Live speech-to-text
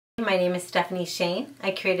My name is Stephanie Shane.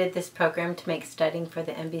 I created this program to make studying for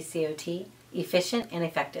the MBCOT efficient and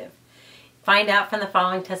effective. Find out from the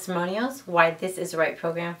following testimonials why this is the right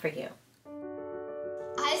program for you.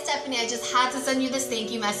 Hi Stephanie, I just had to send you this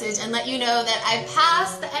thank you message and let you know that I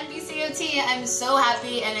passed the MBCOT. I'm so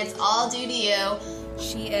happy and it's all due to you.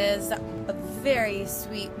 She is a very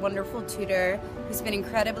sweet, wonderful tutor who's been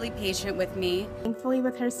incredibly patient with me. Thankfully,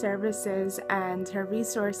 with her services and her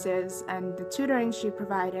resources and the tutoring she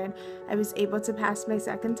provided, I was able to pass my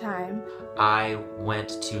second time. I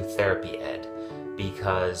went to therapy ed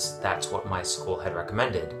because that's what my school had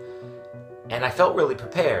recommended. And I felt really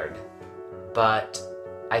prepared, but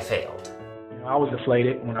I failed. I was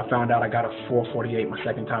deflated when I found out I got a 448 my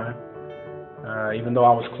second time. Even though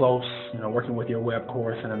I was close, working with your web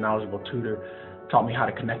course and a knowledgeable tutor taught me how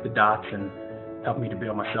to connect the dots and helped me to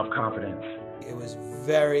build my self-confidence. It was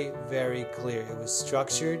very, very clear. It was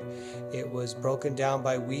structured. It was broken down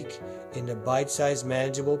by week into bite-sized,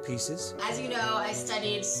 manageable pieces. As you know, I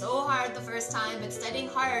studied so hard the first time, but studying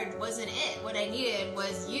hard wasn't it. What I needed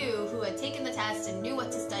was you, who had taken the test and knew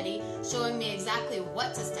what to study, showing me exactly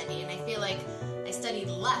what to study, and I feel like I studied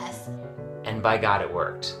less. And by God, it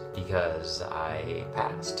worked because I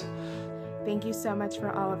passed. Thank you so much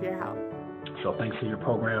for all of your help. So thanks to your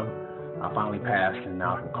program, I finally passed and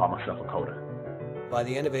now I can call myself a coder. By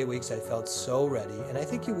the end of 8 weeks, I felt so ready, and I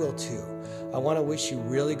think you will too. I want to wish you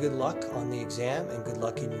really good luck on the exam and good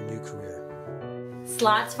luck in your new career.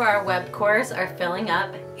 Slots for our web course are filling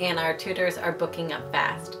up and our tutors are booking up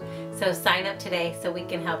fast. So sign up today so we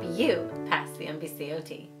can help you pass the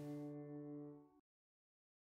MBCOT.